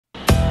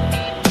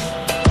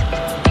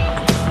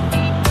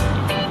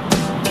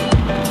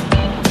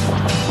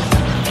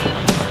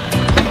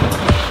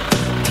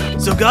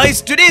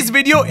guys, today's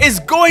video is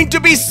going to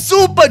be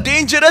super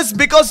dangerous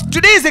because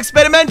today's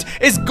experiment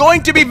is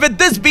going to be with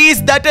this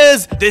beast, that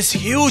is this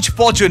huge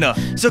Fortuner.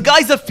 So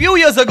guys, a few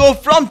years ago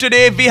from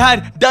today, we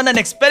had done an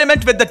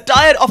experiment with the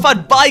tire of our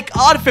bike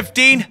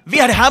R15. We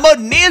had hammered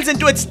nails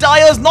into its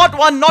tires, not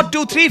 1, not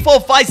 2, 3, 4,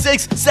 5,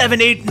 6,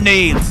 7, 8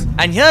 nails.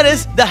 And here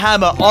is the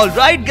hammer.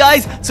 Alright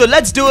guys, so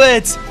let's do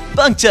its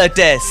puncture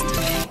test.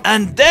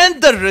 And then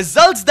the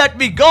results that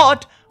we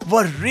got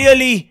were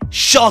really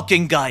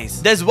shocking,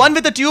 guys. There's one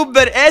with a tube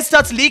where air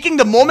starts leaking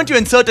the moment you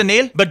insert a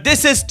nail, but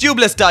this is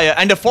tubeless tire,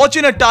 and a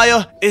Fortuner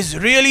tire is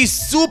really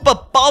super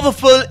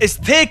powerful, is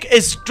thick,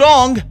 is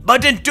strong.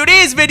 But in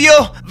today's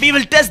video, we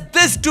will test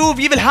this too.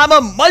 We will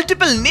hammer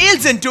multiple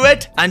nails into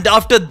it, and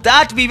after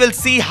that we will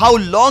see how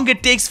long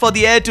it takes for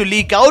the air to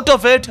leak out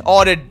of it,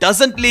 or it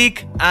doesn't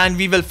leak, and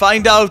we will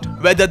find out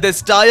whether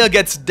this tire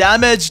gets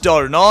damaged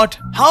or not.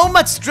 How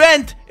much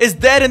strength is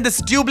there in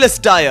this tubeless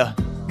tire?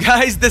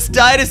 Guys, this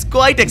tire is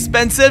quite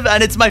expensive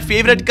and it's my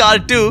favorite car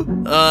too.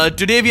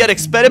 Today we are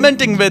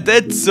experimenting with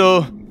it,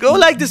 so go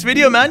like this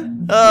video,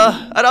 man.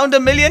 Around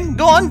 1 million.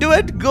 Go on, do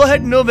it. Go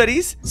ahead, no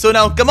worries. So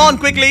now, come on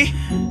quickly.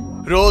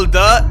 Roll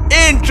the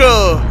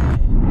intro.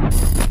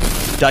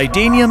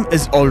 Titanium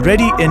is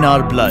already in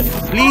our blood.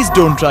 Please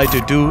don't try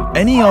to do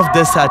any of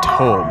this at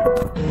home.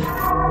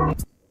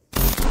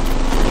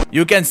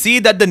 You can see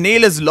that the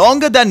nail is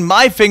longer than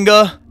my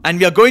finger, and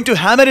we are going to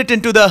hammer it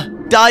into the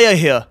tire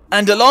here.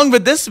 And along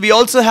with this, we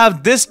also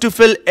have this to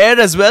fill air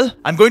as well.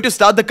 I'm going to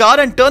start the car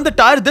and turn the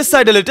tire this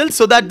side a little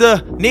so that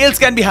the nails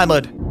can be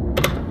hammered.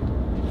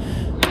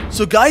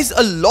 So guys,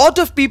 a lot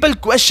of people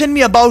question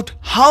me about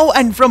how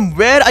and from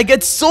where I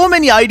get so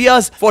many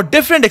ideas for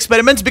different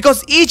experiments,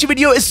 because each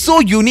video is so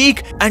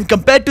unique and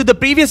compared to the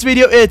previous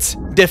video, it's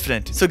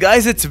different. So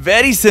guys, it's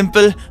very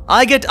simple.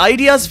 I get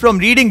ideas from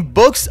reading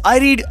books. I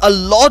read a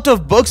lot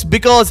of books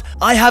because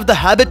I have the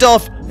habit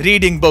of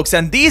reading books,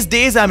 and these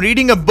days I'm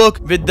reading a book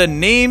with the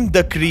name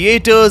The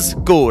Creator's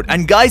Code.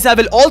 And guys, I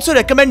will also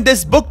recommend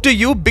this book to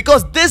you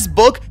because this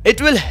book, it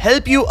will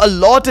help you a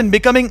lot in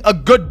becoming a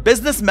good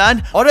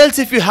businessman, or else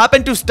if you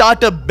happen to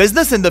start a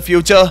business in the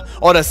future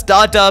or a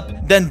startup,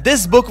 then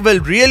this book will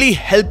really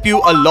help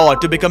you a lot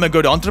to become a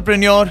good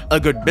entrepreneur, a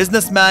good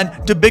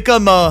businessman, to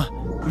become a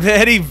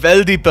very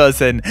wealthy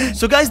person.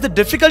 So guys, the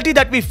difficulty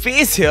that we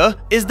face here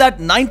is that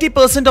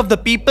 90% of the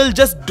people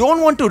just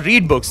don't want to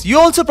read books. You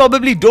also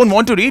probably don't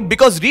want to read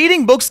because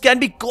reading books can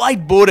be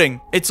quite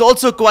boring. It's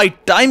also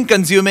quite time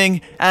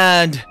consuming,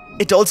 and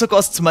it also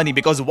costs money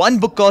because one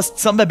book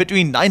costs somewhere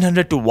between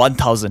 900 to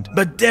 1000.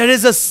 But there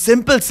is a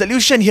simple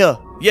solution here.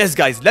 Yes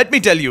guys, let me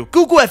tell you,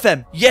 𝐂𝐶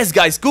FM. Yes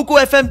guys,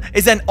 𝐂𝐶 FM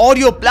is an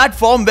audio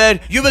platform where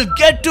you will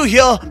get to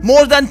hear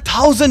more than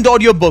 1000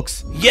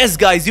 audiobooks. Yes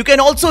guys, you can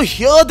also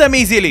hear them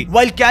easily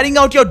while carrying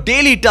out your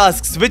daily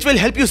tasks, which will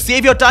help you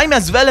save your time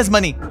as well as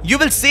money. You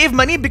will save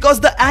money because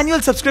the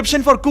annual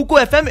subscription for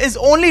𝐂𝐶 FM is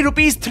only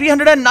rupees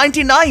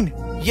 399.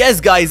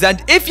 Yes guys,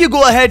 and if you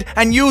go ahead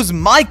and use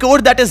my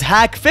code, that is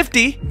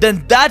HACK50,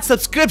 then that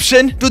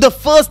subscription to the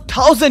first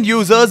 1000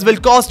 users will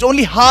cost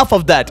only half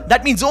of that.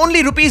 That means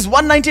only rupees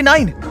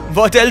 199.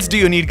 What else do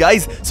you need,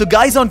 guys? So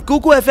guys, on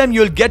𝐂𝐶 FM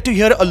you'll get to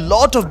hear a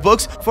lot of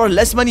books for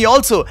less money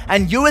also,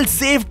 and you will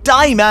save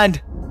time and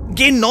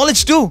gain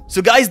knowledge too.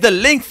 So guys, the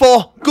link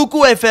for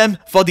𝐂𝐶 FM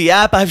for the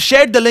app, I have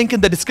shared the link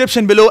in the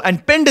description below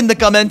and pinned in the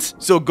comments.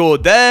 So go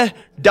there,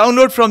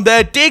 download from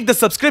there, take the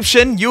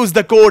subscription, use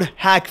the code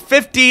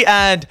HACK50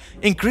 and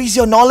increase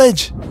your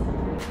knowledge.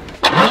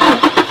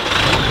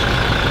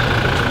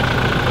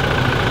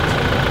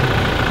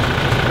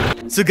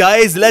 So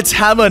guys, let's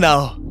hammer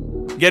now.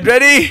 Get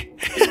ready?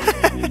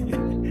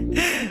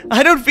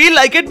 I don't feel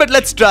like it, but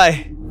let's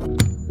try.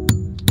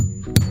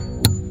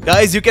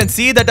 Guys, you can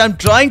see that I'm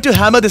trying to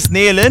hammer this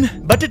nail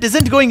in, but it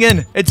isn't going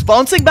in. It's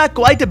bouncing back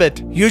quite a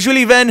bit.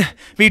 Usually when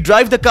we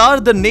drive the car,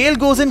 the nail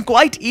goes in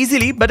quite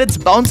easily, but it's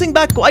bouncing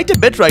back quite a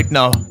bit right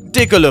now.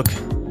 Take a look.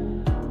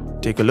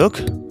 Take a look.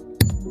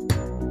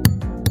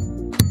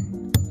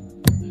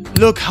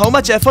 Look how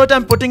much effort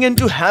I'm putting in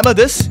to hammer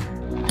this.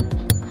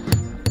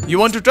 You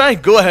want to try?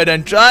 Go ahead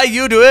and try.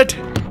 You do it.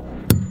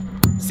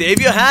 Save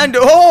your hand.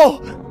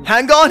 Oh!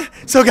 Hang on.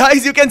 So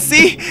guys, you can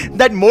see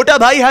that Mota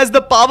Bhai has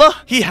the power.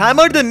 He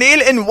hammered the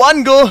nail in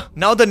one go.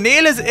 Now the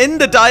nail is in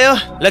the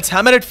tire. Let's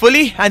hammer it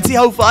fully and see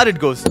how far it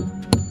goes.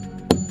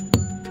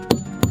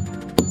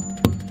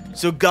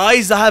 So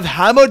guys, I have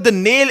hammered the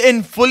nail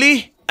in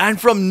fully, and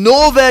from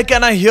nowhere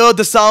can I hear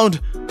the sound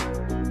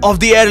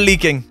of the air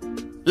leaking.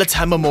 Let's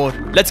hammer more.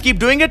 Let's keep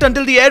doing it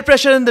until the air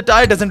pressure in the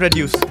tire doesn't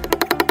reduce.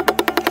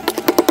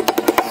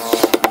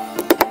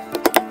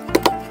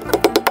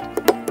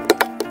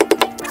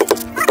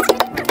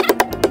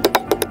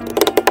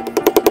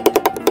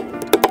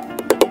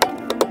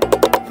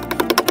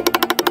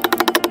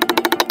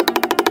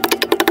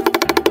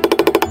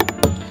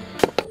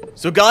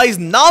 So guys,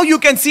 now you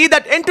can see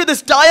that into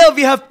this tire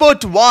we have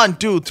put 1,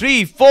 2,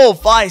 3, 4,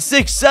 5,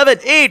 6, 7,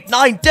 8,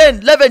 9, 10,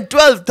 11,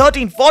 12,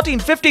 13, 14,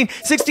 15,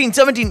 16,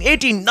 17,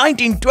 18,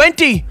 19,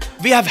 20.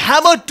 We have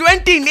hammered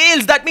 20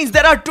 nails. That means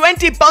there are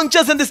 20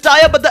 punctures in this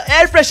tire, but the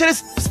air pressure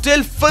is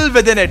still full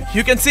within it.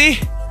 You can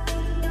see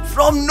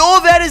from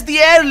nowhere is the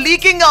air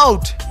leaking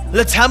out.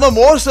 Let's hammer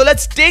more. So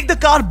let's take the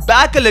car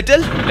back a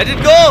little. Let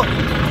it go.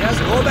 Yes,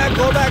 go back,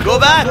 go back. Go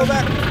back. Go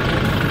back.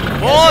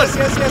 More. Yes.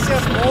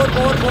 More.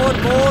 Go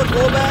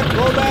back.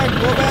 Go back.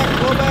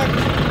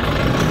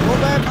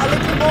 A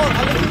little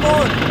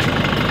more.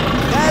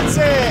 That's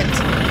it.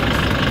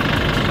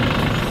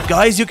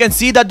 Guys, you can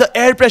see that the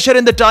air pressure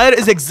in the tire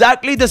is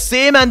exactly the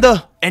same and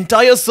the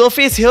entire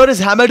surface here is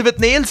hammered with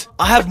nails.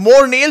 I have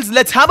more nails.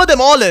 Let's hammer them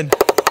all in.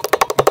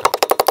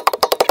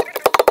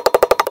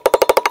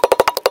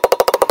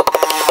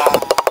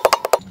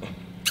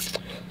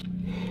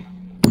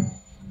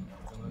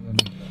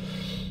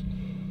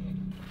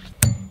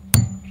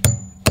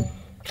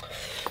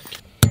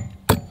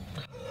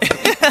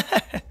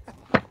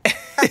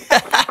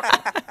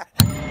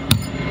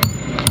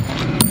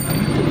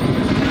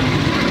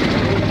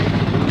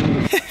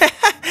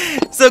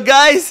 So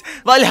guys,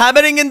 while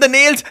hammering in the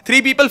nails,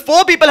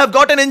 4 people have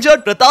gotten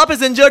injured. Pratap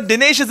is injured,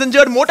 Dinesh is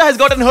injured, Mota has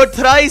gotten hurt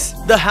thrice.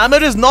 The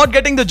hammer is not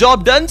getting the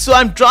job done, so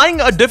I'm trying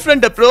a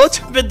different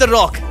approach with the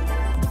rock.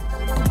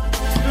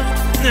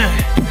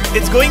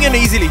 It's going in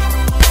easily.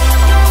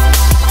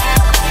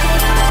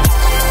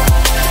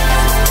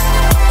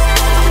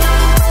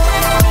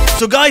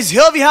 So guys,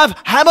 here we have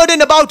hammered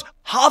in about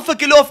half a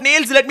kilo of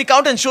nails. Let me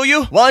count and show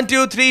you. 1,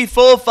 2, 3,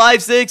 4,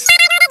 5, 6...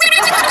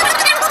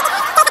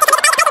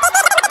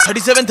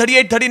 37,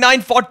 38,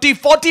 39, 40,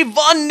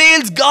 41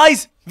 nails,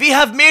 guys. We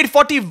have made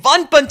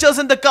 41 punctures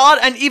in the car,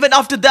 and even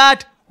after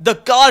that, the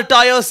car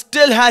tire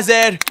still has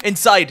air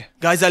inside.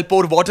 Guys, I'll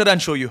pour water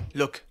and show you.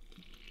 Look.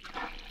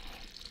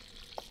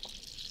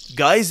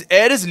 Guys,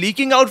 air is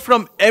leaking out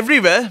from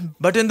everywhere,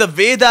 but in the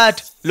way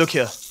that... Look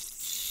here.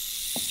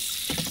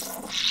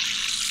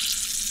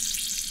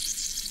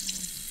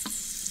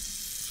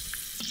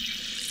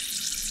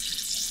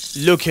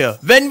 Look here.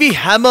 When we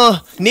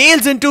hammer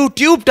nails into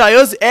tube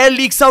tires, air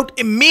leaks out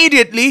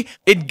immediately.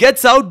 It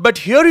gets out, but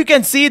here you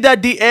can see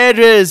that the air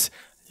is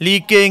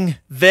leaking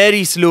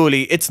very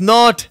slowly. It's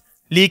not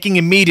leaking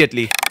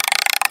immediately.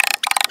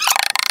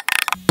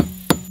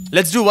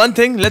 Let's do one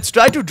thing. Let's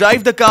try to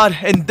drive the car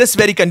in this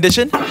very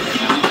condition. Let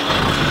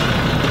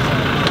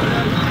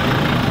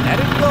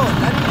it go.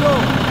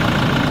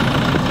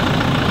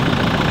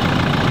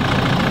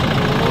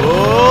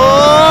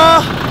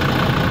 Oh!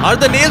 Are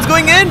the nails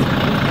going in?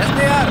 Yes,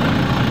 they are.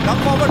 Come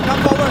forward.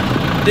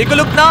 Take a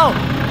look now.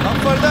 Come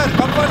further.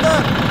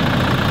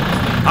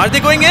 Are they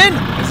going in?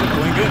 Is it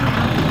going in?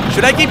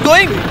 Should I keep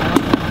going?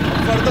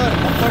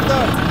 Come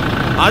further.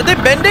 Are they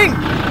bending?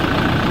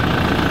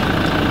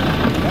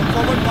 Come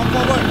forward.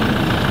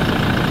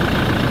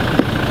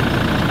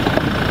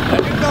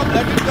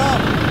 Let it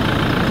come.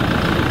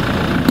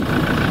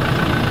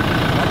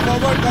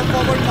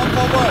 Come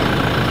forward.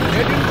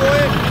 Let it go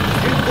in.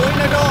 It's going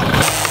at all.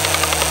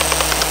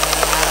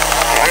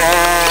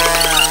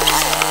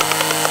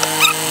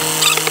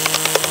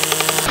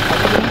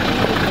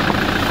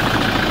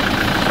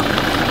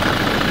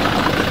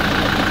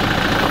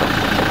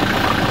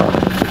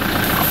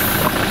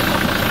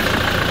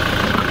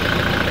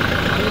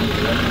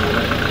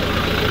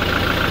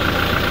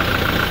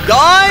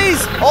 Guys,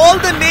 all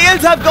the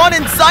nails have gone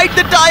inside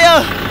the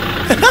tire.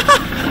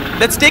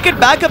 Let's take it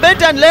back a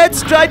bit and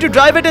let's try to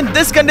drive it in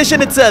this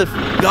condition itself.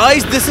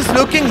 Guys, this is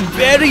looking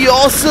very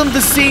awesome,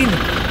 this scene.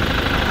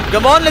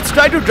 Come on, let's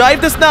try to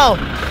drive this now.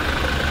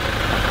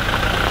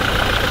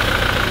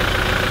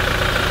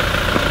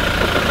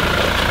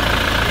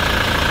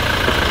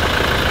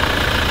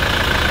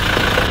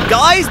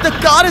 Guys, the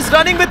car is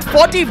running with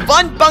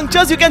 41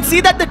 punctures. You can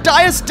see that the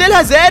tire still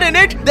has air in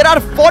it. There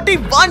are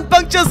 41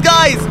 punctures,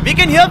 guys. We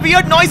can hear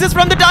weird noises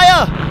from the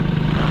tire.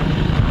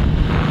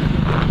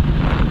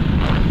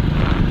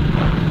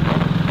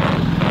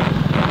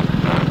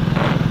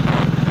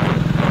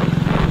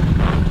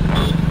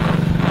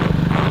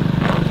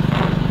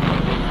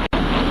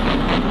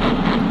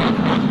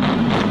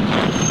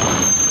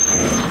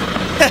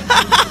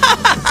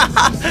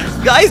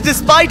 Guys,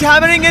 despite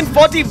hammering in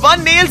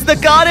 41 nails, the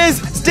car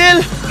is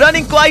still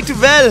running quite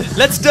well.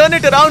 Let's turn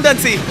it around and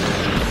see.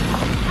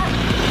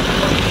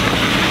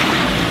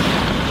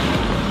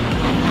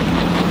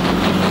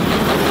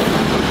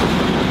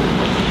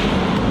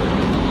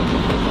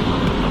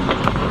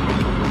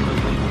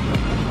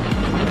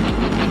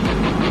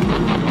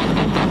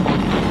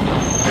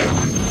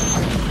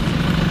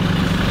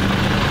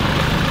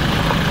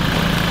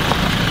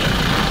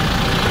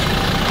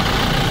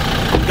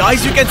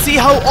 Guys, you can see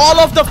how all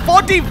of the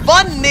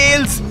 41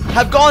 nails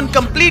have gone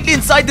completely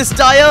inside this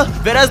tire,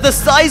 whereas the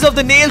size of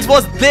the nails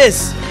was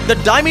this. The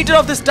diameter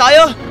of this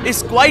tire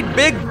is quite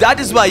big. That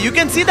is why you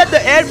can see that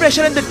the air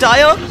pressure in the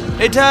tire,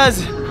 it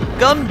has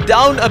come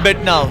down a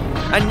bit now.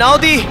 And now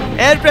the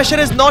air pressure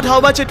is not how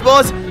much it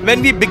was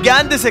when we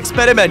began this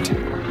experiment.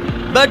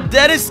 But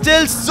there is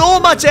still so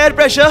much air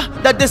pressure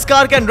that this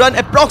car can run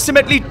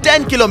approximately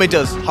 10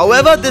 kilometers.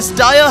 However, this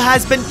tire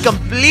has been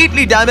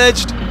completely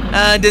damaged,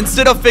 and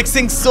instead of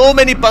fixing so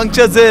many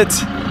punctures,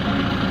 it's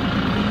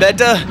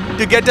better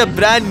to get a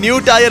brand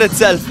new tire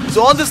itself.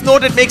 So on this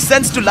note, it makes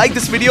sense to like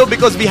this video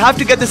because we have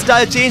to get this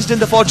tire changed in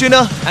the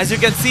Fortuner. As you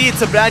can see,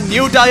 it's a brand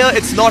new tire.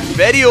 It's not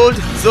very old.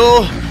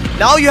 So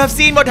now you have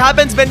seen what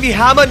happens when we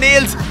hammer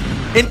nails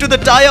into the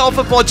tire of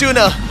a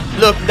Fortuner.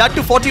 Look, that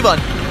to 41.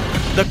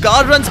 The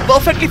car runs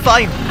perfectly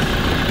fine.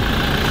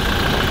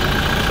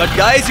 But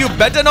guys, you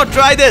better not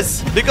try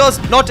this, because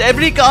not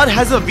every car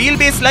has a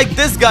wheelbase like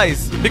this,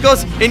 guys.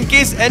 Because in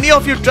case any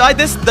of you try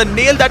this, the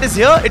nail that is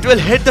here, it will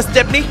hit the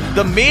stepney,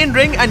 the main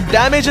ring, and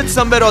damage it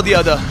somewhere or the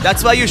other.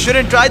 That's why you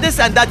shouldn't try this.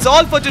 And that's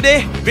all for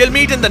today. We'll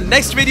meet in the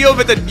next video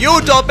with a new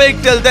topic.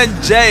 Till then,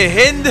 Jai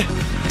Hind,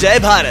 Jai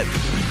Bharat.